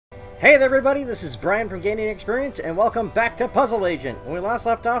Hey there everybody, this is Brian from Gaining Experience, and welcome back to Puzzle Agent. When we last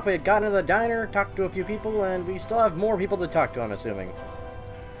left off, we had gotten into the diner, talked to a few people, and we still have more people to talk to, I'm assuming.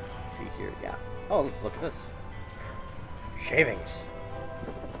 Let's see here, yeah. Oh, let's look at this. Shavings.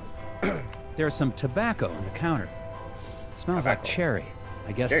 There's some tobacco on the counter. Smells like cherry.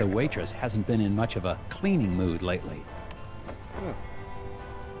 I guess the waitress hasn't been in much of a cleaning mood lately.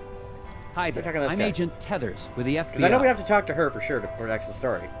 Hi there, I'm Agent Tethers with the FBI. Because I know we have to talk to her for sure to protect the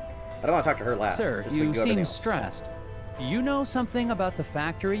story. But I want to talk to her last. Sir, you seem stressed. Do you know something about the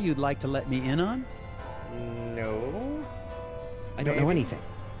factory you'd like to let me in on? No. I don't know anything.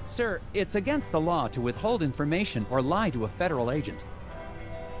 Sir, it's against the law to withhold information or lie to a federal agent.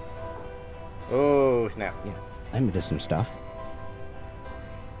 Oh, snap. Yeah, I'm into some stuff.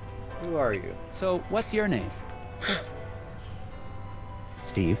 Who are you? So, what's your name?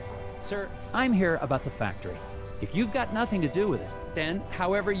 Steve. Sir, I'm here about the factory. If you've got nothing to do with it, then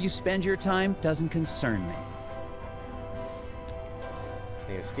however you spend your time doesn't concern me.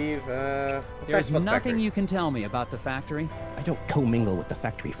 Hey, Steve, There's nothing you can tell me about the factory? I don't commingle with the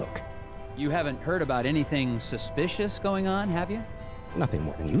factory folk. You haven't heard about anything suspicious going on, have you? Nothing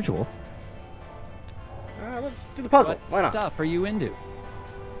more than usual. Let's do the puzzle. Why not? What stuff are you into?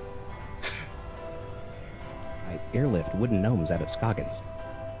 I airlift wooden gnomes out of Scoggins.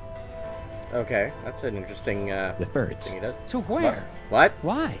 Okay, that's an interesting, with birds. thing he does. To where? What?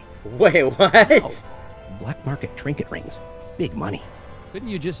 Why? Wait, what? Oh, black market trinket rings. Big money. Couldn't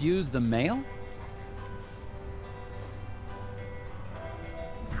you just use the mail?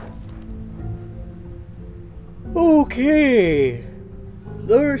 Okay.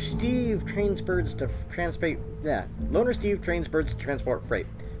 Loner Steve trains birds to transport. Yeah, Loner Steve trains birds to transport freight.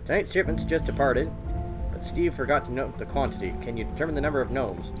 Tonight's shipment's just departed, but Steve forgot to note the quantity. Can you determine the number of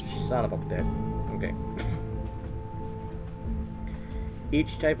gnomes? Son of a bitch. Okay.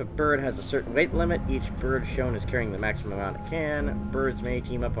 Each type of bird has a certain weight limit. Each bird shown is carrying the maximum amount it can. Birds may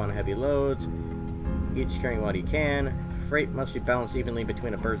team up on heavy loads, each carrying what he can. Freight must be balanced evenly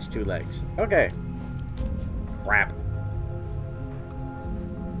between a bird's two legs. Okay. Crap.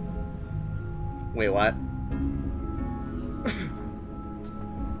 Wait, what?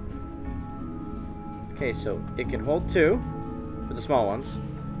 Okay, so it can hold two for the small ones.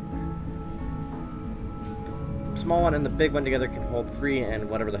 The small one and the big one together can hold three and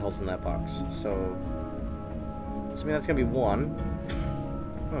whatever the hell's in that box. So, I mean that's gonna be one.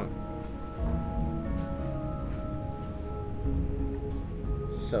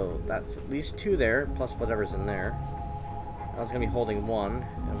 So that's at least two there, plus whatever's in there. Now it's gonna be holding one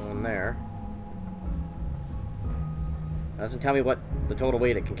and one there. That doesn't tell me what the total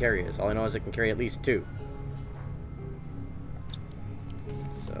weight it can carry is. All I know is it can carry at least two.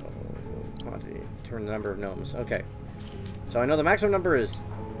 So, quantity, determine the number of gnomes. Okay. So I know the maximum number is...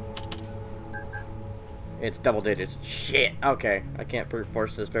 It's double digits. Shit! Okay, I can't brute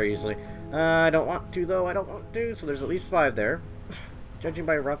force this very easily. I don't want to, though. I don't want to. So there's at least 5 there. Judging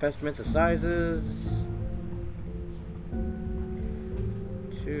by rough estimates of sizes...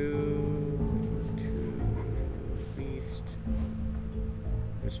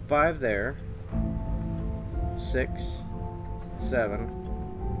 5 there. 6, 7,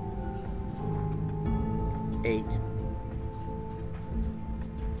 8.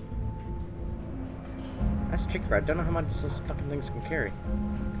 That's a tricky part. I don't know how much those fucking things can carry.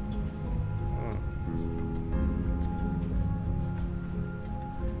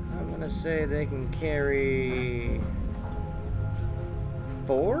 I'm gonna say they can carry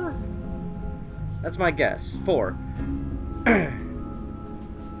 4? That's my guess. 4.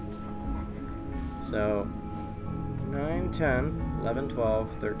 So, 9, 10, 11,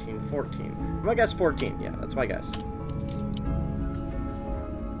 12, 13, 14. I'm gonna guess 14. Yeah, that's my guess.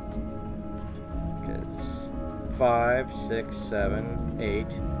 Because 5, 6, 7, 8,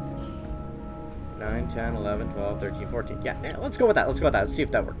 9, 10, 11, 12, 13, 14. Yeah, let's go with that. Let's go with that. Let's see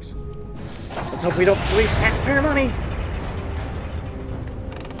if that works. Let's hope we don't waste taxpayer money.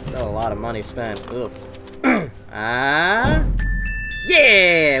 Still a lot of money spent. Ugh.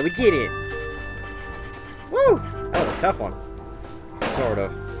 Yeah, we did it. Woo! That was a tough one. Sort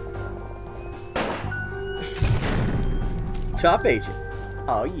of. Top agent.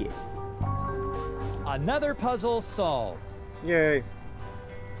 Oh, yeah. Another puzzle solved. Yay.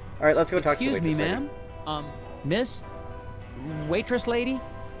 Alright, let's go talk to the waitress. Excuse me, ma'am. Miss? Waitress lady?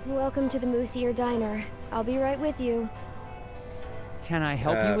 Welcome to the Moosier Diner. I'll be right with you. Can I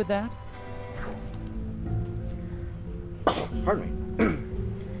help you with that? Pardon me.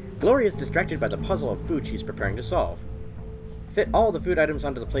 Gloria is distracted by the puzzle of food she's preparing to solve. Fit all the food items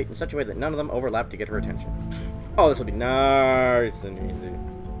onto the plate in such a way that none of them overlap to get her attention. Oh, this will be nice and easy.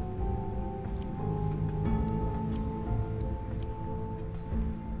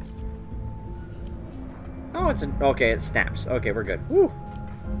 it's an... Okay, it snaps. Okay, we're good. Woo!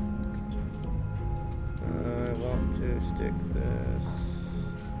 I want to stick this...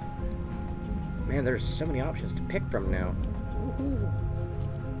 Man, there's so many options to pick from now. Woohoo!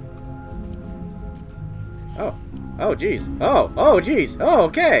 Oh. Oh, jeez. Oh. Oh, jeez. Oh,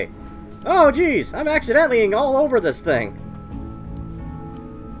 okay. Oh, jeez. I'm accidentally all over this thing.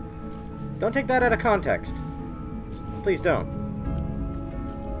 Don't take that out of context. Please don't.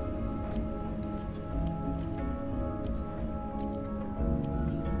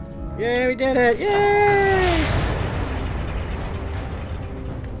 Yay, we did it! Yay!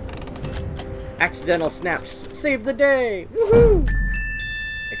 Accidental snaps. Save the day! Woohoo!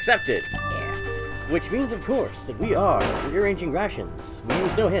 Accepted. Yeah. Which means, of course, that we are rearranging rations. We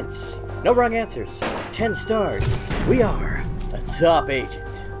use no hints. No wrong answers. 10 stars. We are a top agent.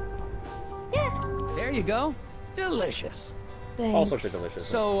 There you go. Delicious. Thanks. All sorts of deliciousness.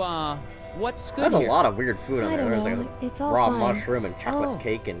 So, what's good There's a here? lot of weird food on I there. don't There's know. like It's a all raw fine. mushroom and chocolate Oh,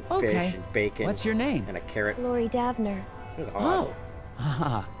 cake and okay. fish and bacon. What's your name? And a carrot. Lori Davner. It was odd. Oh.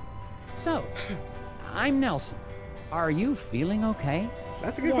 Haha. So, I'm Nelson. Are you feeling okay?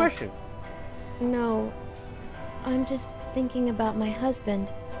 That's a good Yes. question. No, I'm just thinking about my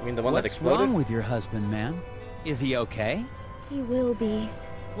husband. I mean, the one that What's exploded? wrong with your husband, ma'am? Is he okay? He will be.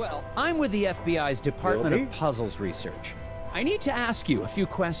 Well, I'm with the FBI's Department Will of be? Puzzles Research. I need to ask you a few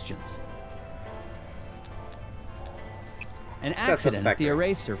questions. An That's the accident at the factory.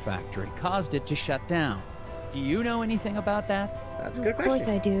 eraser factory caused it to shut down. Do you know anything about that? That's a good Of course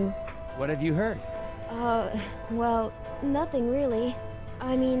question. I do. What have you heard? Well, nothing really.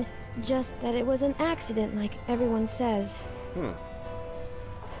 I mean, just that it was an accident like everyone says.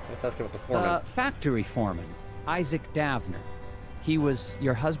 Let's ask about the foreman. Factory foreman, Isaac Davner. He was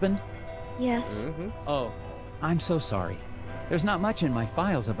your husband? Yes, Oh, I'm so sorry. There's not much in my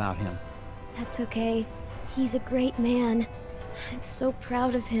files about him. that's okay. He's a great man. I'm so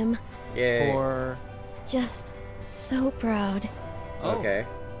proud of him. Yay. For... Just so proud. Oh, Okay.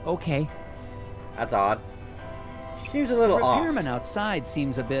 okay. That's odd. She seems a little The off. repairman outside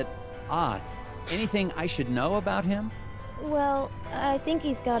seems a bit odd. Anything I should know about him? Well, I think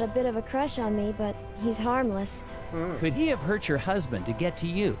he's got a bit of a crush on me, but he's harmless. Could he have hurt your husband to get to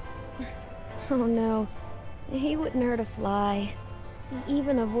you? Oh no, he wouldn't hurt a fly. He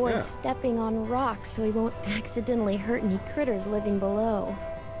even avoids Yeah. stepping on rocks so he won't accidentally hurt any critters living below.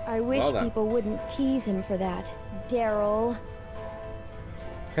 I wish Well done. people wouldn't tease him for that. Daryl.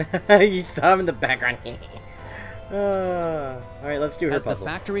 You saw him in the background. Alright, let's do her Has the puzzle.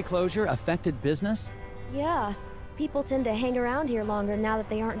 factory closure affected business? Yeah, people tend to hang around here longer now that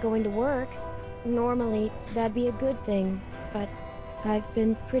they aren't going to work. Normally, that'd be a good thing, but I've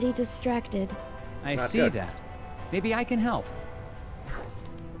been pretty distracted. I Not see good. that. Maybe I can help.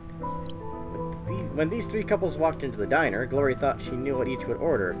 When these three couples walked into the diner, Glory thought she knew what each would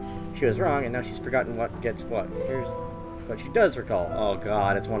order. She was wrong, and now she's forgotten what gets what. Here's what she does recall. Oh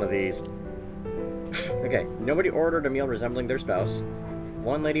god, it's one of these. Okay, nobody ordered a meal resembling their spouse.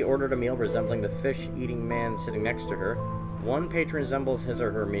 One lady ordered a meal resembling the fish-eating man sitting next to her. One patron resembles his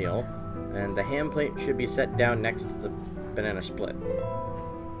or her meal. And the ham plate should be set down next to the banana split.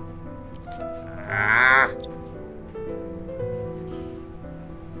 Ah!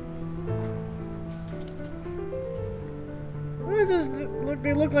 What is this? Look,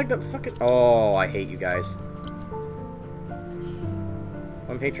 they look like the fucking... Oh, I hate you guys.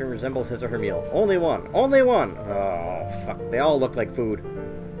 One patron resembles his or her meal. Only one. Only one! Oh, fuck. They all look like food.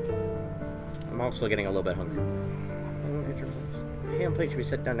 I'm also getting a little bit hungry. Ham plate should be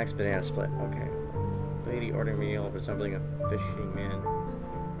set down next to banana split. Okay. Lady ordering meal resembling a fish-eating man.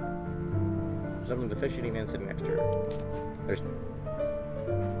 Resembling the fish-eating man sitting next to her. There's...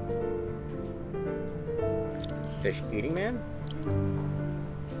 Fish-eating man?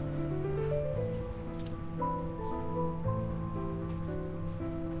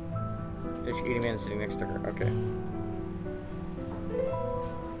 Fish-eating man sitting next to her. Okay.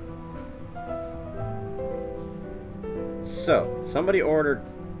 So, somebody ordered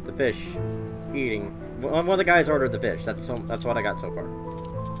the fish eating. One of the guys ordered the fish. That's what I got so far.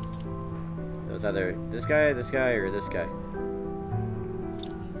 So it's either this guy, or this guy.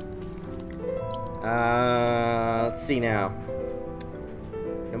 Let's see now.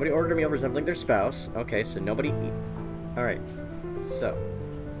 Nobody ordered a meal resembling their spouse. Okay, so nobody eat. Alright. So.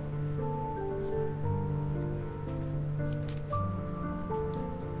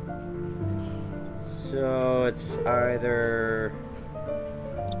 So it's either...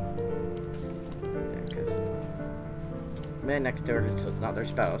 Because man next to her, so it's not their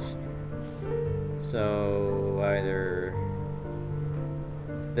spouse. So either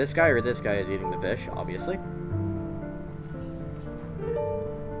this guy or this guy is eating the fish, obviously.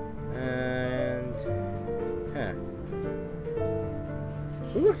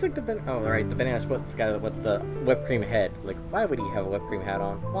 Who looks like the oh, right, the banana split's guy with the whipped cream head. Like, why would he have a whipped cream hat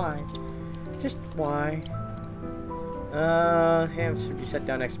on? Why? Just why? Ham should be set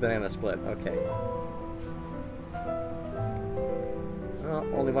down next to banana split. Okay. Well,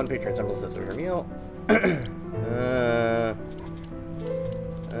 only one patron resembles this of her meal.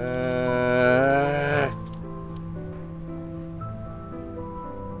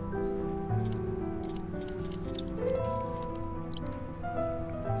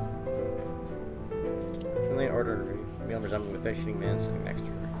 Order a meal resembling the fish eating man sitting next to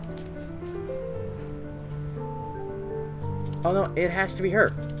her. Oh no, it has to be her.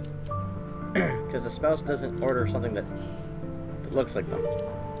 Because the spouse doesn't order something that looks like them.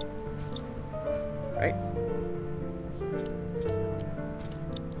 Right?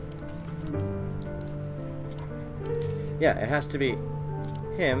 Yeah, it has to be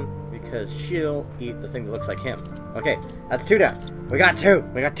him because she'll eat the thing that looks like him. Okay, that's 2 down. We got 2.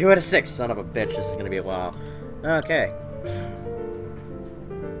 We got 2 out of 6. Son of a bitch, this is gonna be a while. Okay.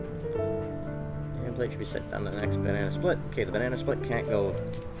 Ham plate should be set down the next banana split. Okay, the banana split can't go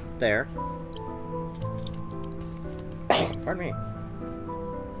there. Pardon me.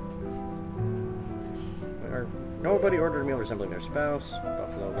 Nobody ordered a meal resembling their spouse.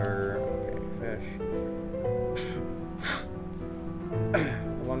 Buffalo burger. Okay, fish.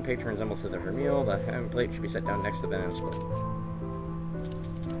 The one patron resembles his or her meal. The ham plate should be set down next to the banana split.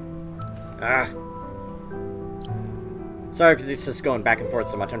 Ah! Sorry for this just going back and forth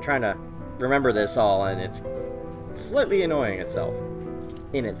so much. I'm trying to remember this all, and it's slightly annoying itself.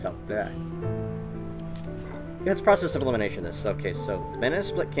 In itself. Yeah. It's process of elimination. This. Okay, so the banana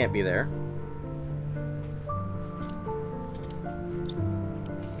split can't be there.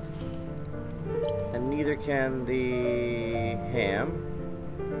 And neither can the ham.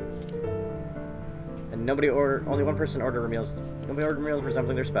 And only one person ordered meals. Nobody ordered meals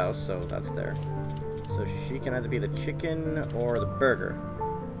resembling their spouse, so that's there. So she can either be the chicken or the burger.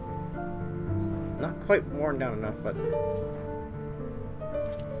 Not quite worn down enough, but...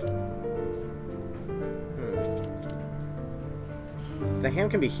 The ham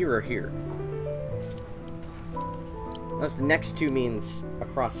can be here or here. Unless the next 2 means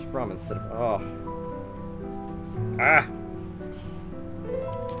across from instead of... Oh. Ah!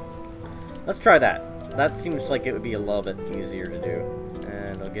 Let's try that. That seems like it would be a little bit easier to do.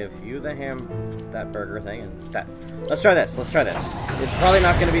 And I'll give you the ham, that burger thing, and that. Let's try this. Let's try this. It's probably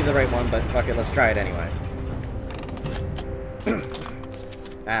not going to be the right one, but fuck it. Let's try it anyway.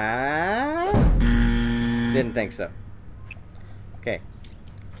 Didn't think so. Okay.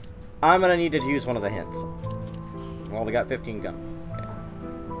 I'm going to need to use one of the hints. Well, we got 15 gum. Okay.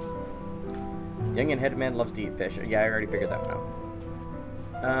 Young and headed man loves to eat fish. Yeah, I already figured that one out.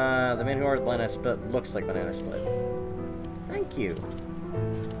 The man who ordered banana split looks like banana split. Thank you.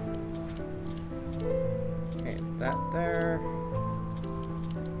 Okay, that there.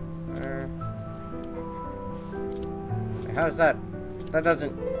 There. How's that? That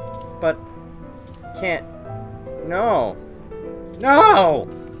doesn't... But... Can't... No! No!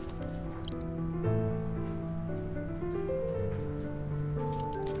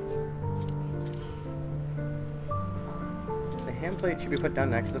 The ham plate should be put down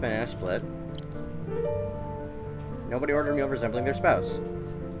next to the banana split. Nobody ordered a meal resembling their spouse.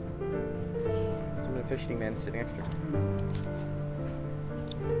 Some of the fish eating man is sitting next to her.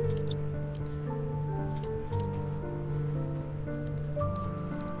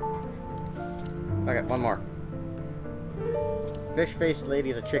 Okay, one more. Fish-faced lady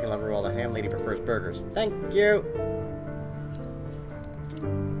is a chicken lover while the ham lady prefers burgers. Thank you!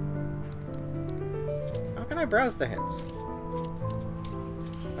 How can I browse the hints?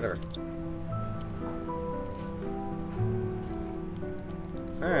 Whatever.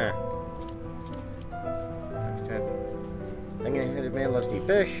 Young-headed man loves to eat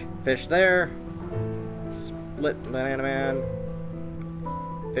fish. Fish there. Split banana man.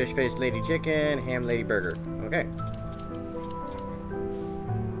 Fish-faced lady chicken. Ham lady burger. Okay.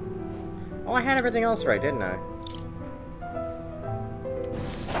 Oh, I had everything else right, didn't I?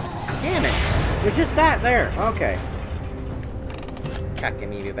 Damn it! It's just that there. Okay.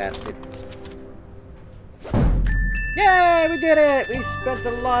 Cockamamie bastard. Yay! We did it! We spent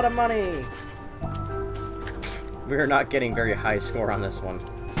a lot of money! We're not getting very high score on this one.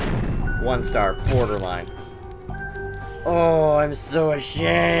 1 star, borderline. Oh, I'm so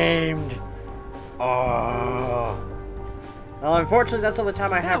ashamed! Oh. Well, unfortunately, that's all the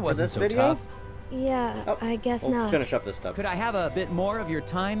time I have for this video. Tough. Yeah, oh, I guess we'll not. Finish up this stuff. Could I have a bit more of your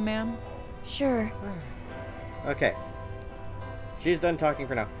time, ma'am? Sure. Okay. She's done talking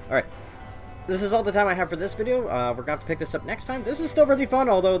for now. Alright. this is all the time I have for this video. We're going to have to pick this up next time. This is still really fun,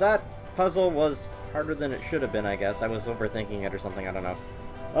 although that puzzle was harder than it should have been, I guess. I was overthinking it or something, I don't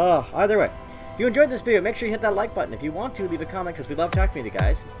know. Either way. If you enjoyed this video, make sure you hit that like button. If you want to, leave a comment, because we love talking to you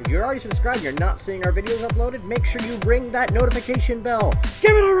guys. If you're already subscribed and you're not seeing our videos uploaded, make sure you ring that notification bell.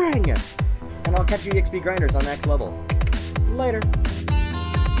 Give it a ring! And I'll catch you EXP grinders on next level. Later.